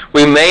stone.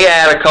 We may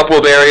add a couple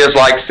of areas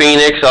like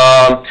Phoenix,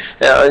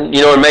 and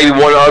maybe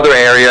one other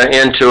area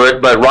into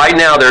it, but right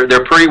now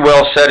they're pretty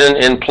well set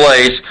in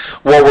place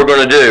what we're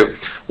going to do.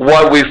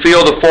 What we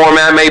feel the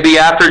format may be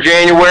after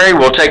January,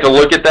 we'll take a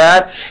look at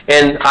that.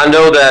 And I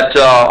know that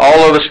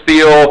all of us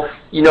feel,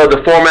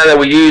 the format that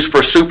we use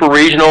for super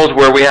regionals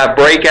where we have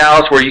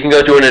breakouts where you can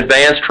go to an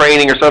advanced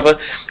training or something,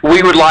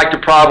 we would like to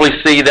probably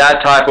see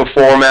that type of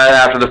format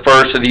after the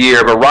first of the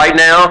year. But right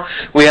now,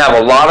 we have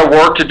a lot of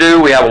work to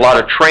do. We have a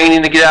lot of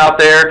training to get out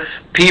there.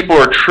 People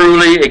are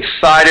truly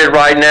excited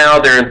right now.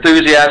 They're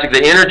enthusiastic.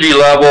 The energy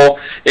level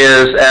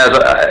is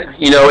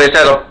it's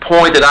at a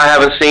point that I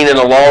haven't seen in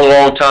a long,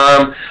 long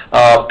time.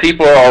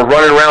 People are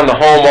running around the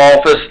home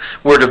office.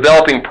 We're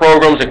developing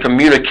programs and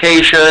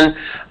communication.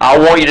 I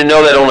want you to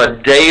know that on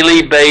a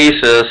daily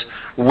basis,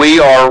 we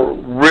are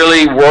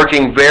really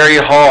working very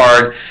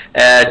hard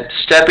at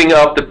stepping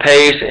up the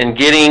pace and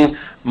getting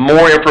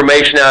more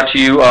information out to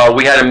you.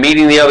 We had a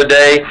meeting the other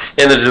day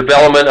in the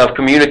development of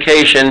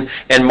communication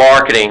and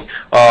marketing,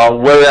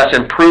 whether that's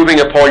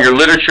improving upon your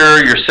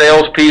literature, your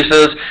sales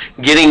pieces,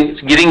 getting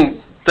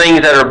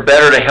things that are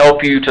better to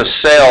help you to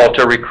sell,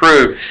 to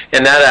recruit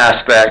in that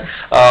aspect,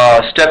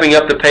 stepping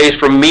up the pace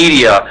for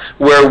media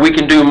where we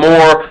can do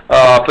more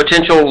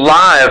potential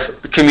live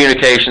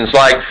communications.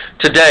 Like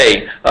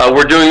today,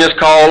 we're doing this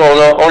call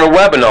on a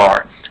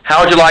webinar.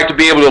 How would you like to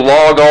be able to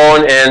log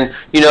on and,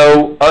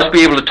 us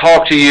be able to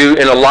talk to you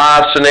in a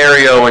live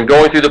scenario and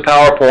going through the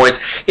PowerPoints?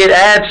 It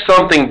adds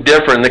something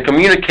different. The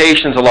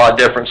communication's a lot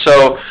different.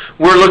 So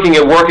we're looking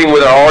at working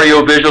with our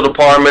audio-visual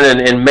department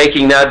and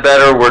making that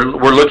better.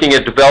 We're looking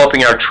at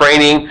developing our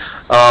training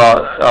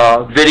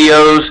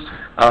videos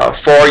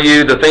for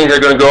you, the things that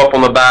are going to go up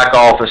on the back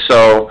office.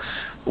 So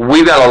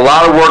we've got a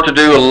lot of work to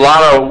do, a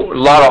lot of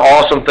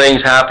awesome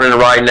things happening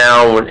right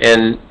now,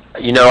 and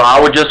I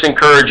would just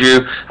encourage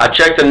you. I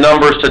checked the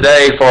numbers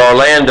today for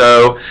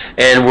Orlando,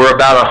 and we're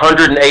about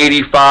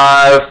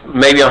 185,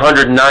 maybe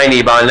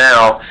 190 by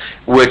now,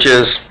 which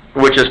is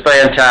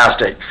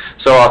fantastic.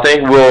 So I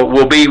think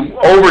we'll be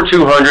over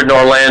 200 in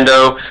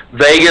Orlando.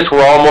 Vegas,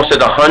 we're almost at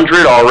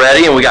 100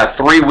 already, and we got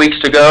 3 weeks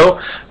to go.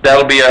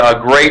 That'll be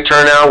a great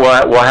turnout.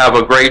 We'll have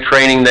a great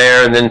training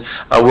there, and then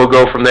we'll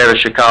go from there to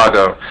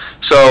Chicago.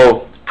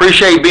 So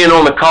appreciate being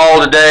on the call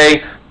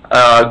today.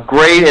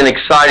 Great and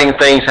exciting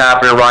things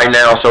happening right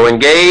now. So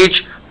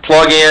engage,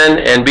 plug in,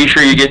 and be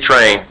sure you get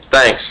trained.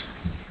 Thanks.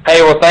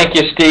 Hey, well, thank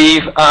you,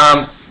 Steve.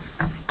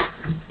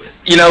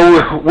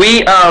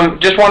 We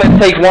just want to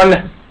take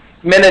 1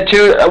 minute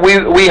too.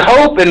 We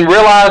hope and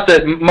realize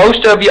that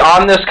most of you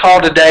on this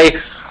call today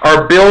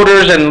are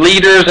builders and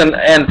leaders,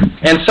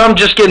 and some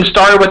just getting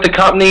started with the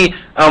company,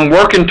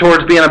 working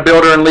towards being a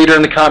builder and leader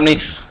in the company.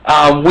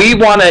 We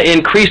want to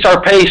increase our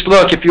pace.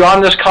 Look, if you're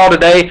on this call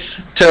today,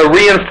 to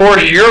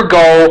reinforce your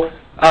goal,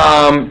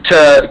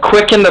 to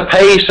quicken the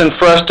pace and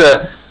for us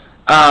to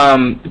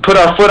put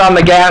our foot on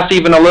the gas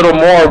even a little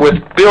more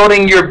with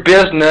building your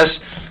business,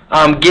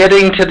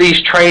 getting to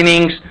these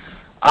trainings,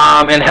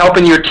 and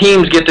helping your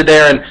teams get to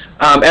there,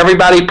 and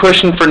everybody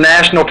pushing for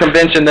national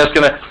convention. That's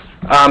going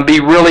to be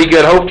really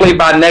good. Hopefully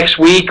by next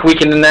week we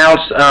can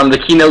announce the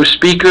keynote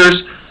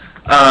speakers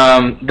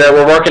that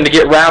we're working to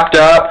get wrapped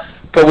up.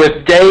 But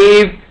with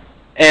Dave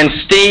and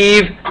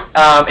Steve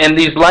and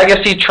these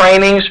legacy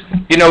trainings,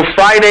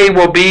 Friday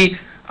will be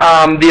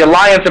the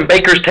Alliance and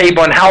Baker's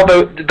Table and how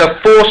the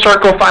full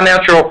circle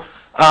financial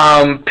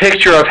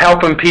picture of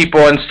helping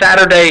people, and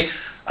Saturday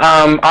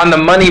on the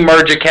Money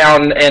Merge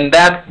account, and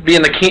that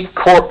being the key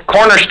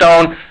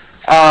cornerstone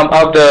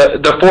of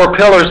the 4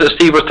 pillars that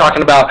Steve was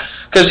talking about.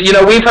 Because,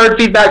 we've heard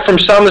feedback from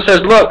some that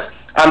says, look,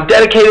 I'm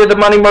dedicated to the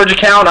Money Merge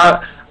account.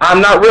 I'm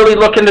not really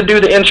looking to do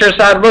the insurance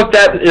side. Look,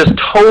 that is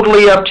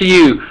totally up to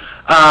you,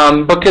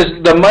 because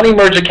the Money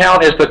Merge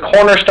account is the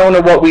cornerstone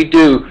of what we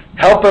do,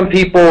 helping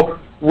people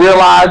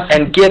realize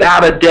and get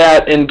out of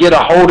debt and get a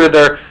hold of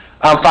their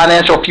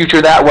financial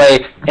future that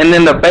way. And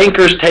then the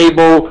Banker's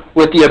Table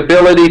with the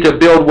ability to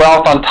build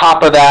wealth on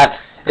top of that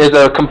is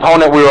a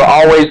component we were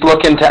always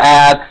looking to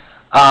add.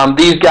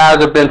 These guys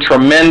have been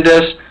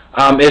tremendous.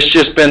 It's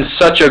just been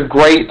such a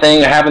great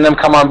thing having them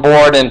come on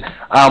board and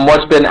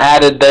what's been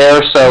added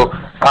there. So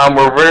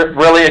we're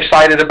really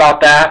excited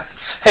about that.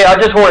 Hey, I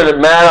just wanted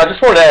to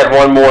add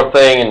one more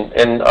thing,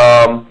 and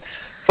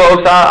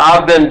folks,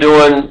 I've been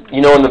doing,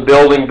 in the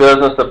building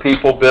business, the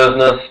people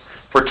business,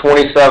 for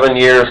 27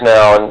 years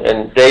now,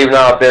 and Dave and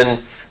I have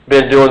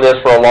been doing this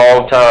for a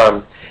long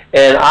time.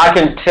 And I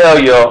can tell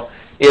you,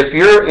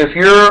 if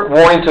you're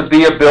wanting to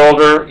be a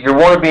builder, you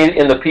want to be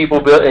in the people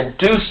build and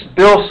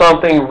build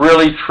something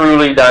really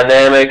truly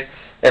dynamic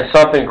and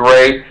something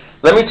great.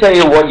 Let me tell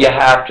you what you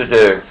have to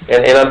do,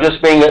 and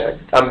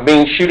I'm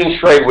being shooting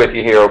straight with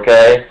you here,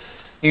 okay?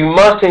 You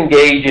must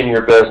engage in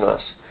your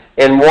business,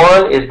 and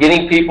one is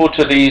getting people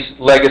to these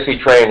legacy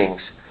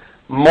trainings.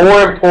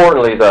 More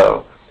importantly,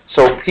 though,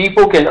 so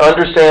people can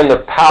understand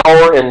the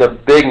power and the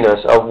bigness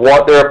of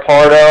what they're a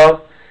part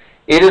of.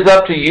 It is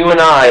up to you and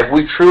I, if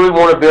we truly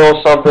want to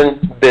build something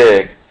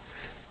big,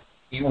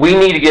 we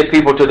need to get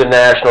people to the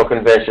national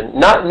convention.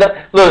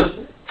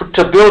 Look,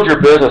 to build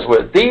your business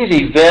with. These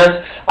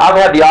events, I've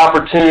had the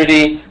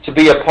opportunity to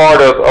be a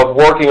part of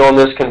working on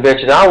this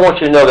convention. I want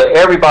you to know that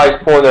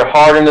everybody's pouring their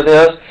heart into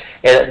this,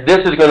 and this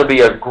is going to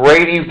be a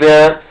great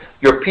event.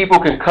 Your people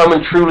can come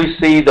and truly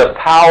see the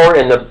power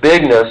and the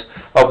bigness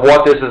of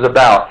what this is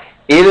about.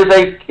 It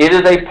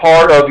is a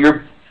part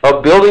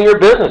of building your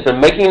business and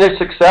making it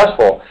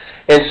successful.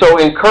 And so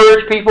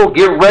encourage people,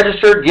 get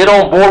registered, get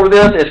on board with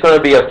this. It's going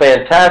to be a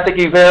fantastic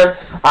event.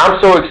 I'm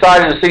so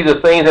excited to see the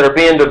things that are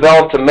being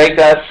developed to make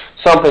that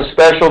something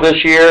special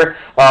this year.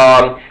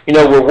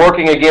 We're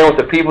working again with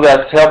the people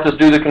that helped us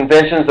do the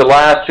conventions the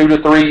last 2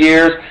 to 3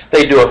 years.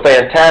 They do a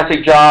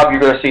fantastic job. You're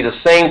going to see the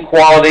same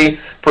quality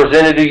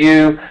presented to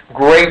you,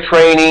 great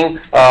training,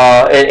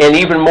 and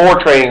even more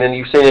training than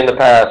you've seen in the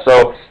past.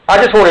 So I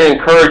just want to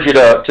encourage you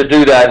to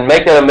do that and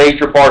make that a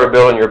major part of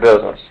building your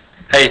business.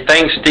 Hey,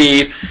 thanks,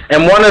 Steve.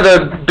 And one of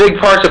the big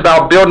parts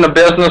about building a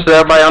business that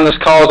everybody on this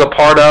call is a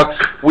part of,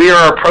 we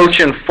are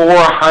approaching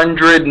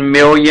 $400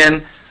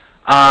 million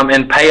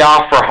in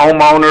payoff for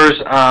homeowners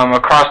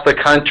across the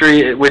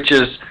country, which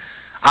is,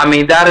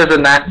 that is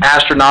an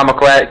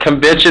astronomical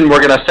convention.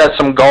 We're going to set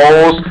some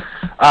goals,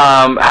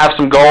 have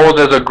some goals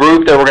as a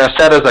group that we're going to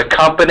set as a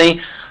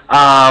company.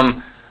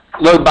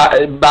 Look,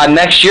 by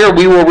next year,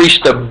 we will reach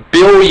the $1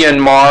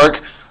 billion mark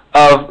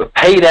of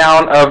pay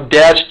down of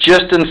debts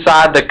just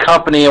inside the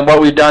company and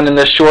what we've done in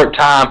this short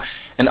time.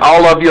 And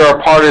all of you are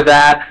a part of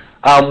that.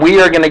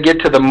 We are going to get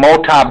to the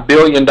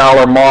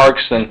multi-billion-dollar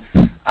marks, and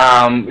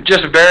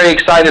just very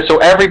excited. So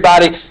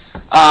everybody,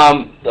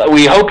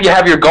 we hope you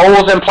have your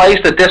goals in place,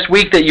 that this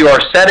week that you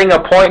are setting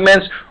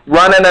appointments,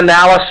 running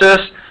analysis,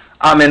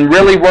 and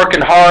really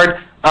working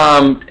hard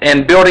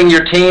and building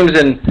your teams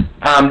and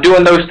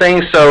doing those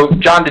things. So,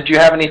 John, did you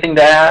have anything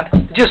to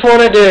add? Just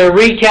wanted to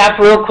recap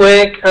real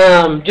quick.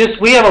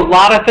 We have a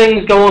lot of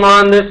things going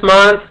on this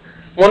month.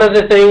 One of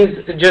the things,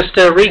 just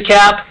to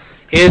recap,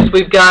 is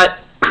we've got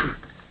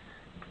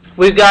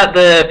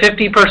the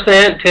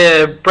 50%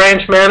 to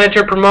branch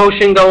manager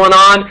promotion going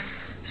on.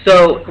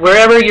 So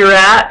wherever you're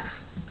at,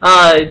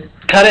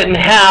 cut it in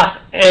half,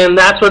 and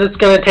that's what it's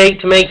going to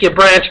take to make you a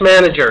branch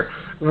manager.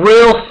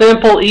 Real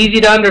simple, easy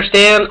to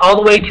understand, all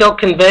the way till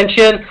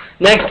convention.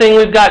 Next thing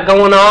we've got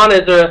going on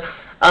is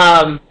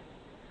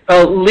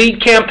a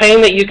lead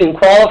campaign that you can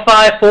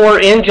qualify for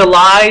in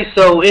July.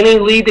 So any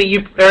lead that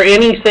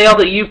any sale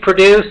that you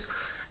produce,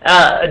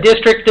 a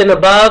district and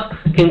above,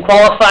 can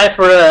qualify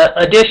for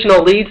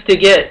additional leads to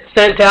get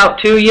sent out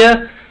to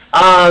you.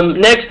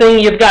 Next thing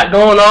you've got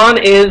going on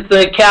is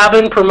the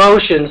cabin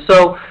promotion.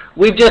 So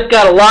we've just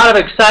got a lot of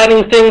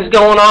exciting things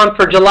going on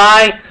for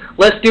July.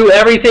 Let's do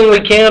everything we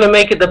can to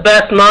make it the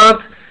best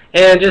month,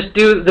 and just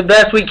do the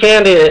best we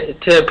can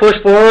to push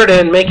forward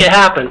and make it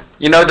happen.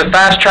 The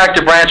fast track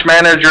to branch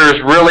manager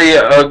is really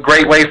a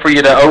great way for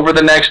you to, over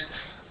the next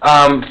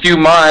few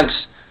months,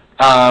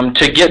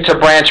 to get to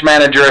branch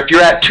manager. If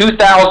you're at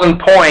 2,000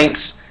 points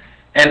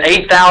and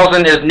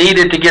 8,000 is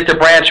needed to get to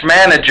branch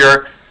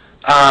manager,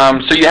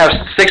 so you have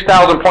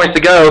 6,000 points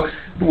to go.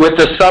 With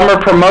the summer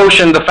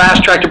promotion, the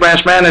fast track to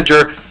branch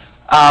manager,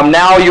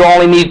 now you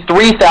only need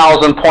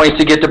 3,000 points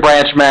to get to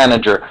branch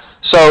manager.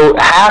 So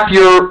half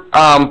your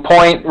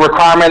point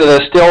requirement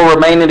that is still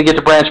remaining to get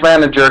to branch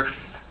manager,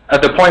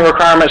 the point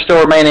requirement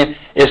still remaining,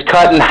 is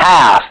cut in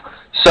half.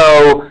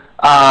 So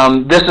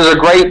this is a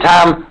great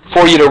time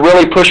for you to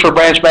really push for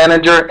branch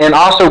manager, and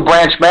also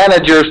branch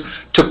managers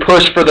to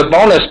push for the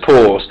bonus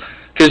pools.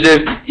 Because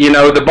if,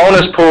 the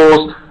bonus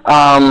pools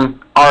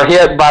are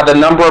hit by the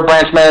number of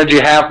branch managers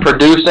you have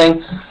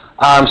producing.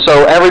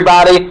 So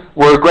everybody,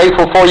 we're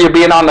grateful for you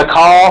being on the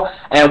call,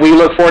 and we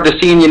look forward to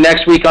seeing you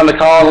next week on the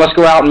call, and let's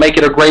go out and make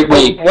it a great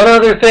week. One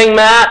other thing,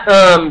 Matt,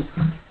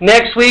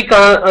 next week,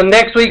 on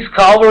next week's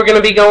call, we're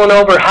going to be going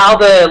over how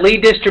the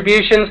lead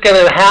distribution is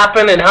going to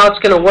happen and how it's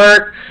going to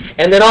work,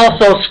 and then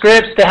also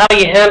scripts to how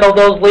you handle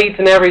those leads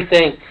and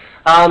everything.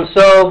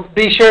 So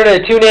be sure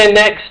to tune in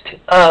next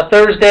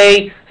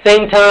Thursday,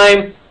 same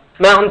time,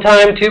 Mountain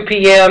Time, 2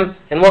 p.m.,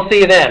 and we'll see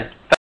you then.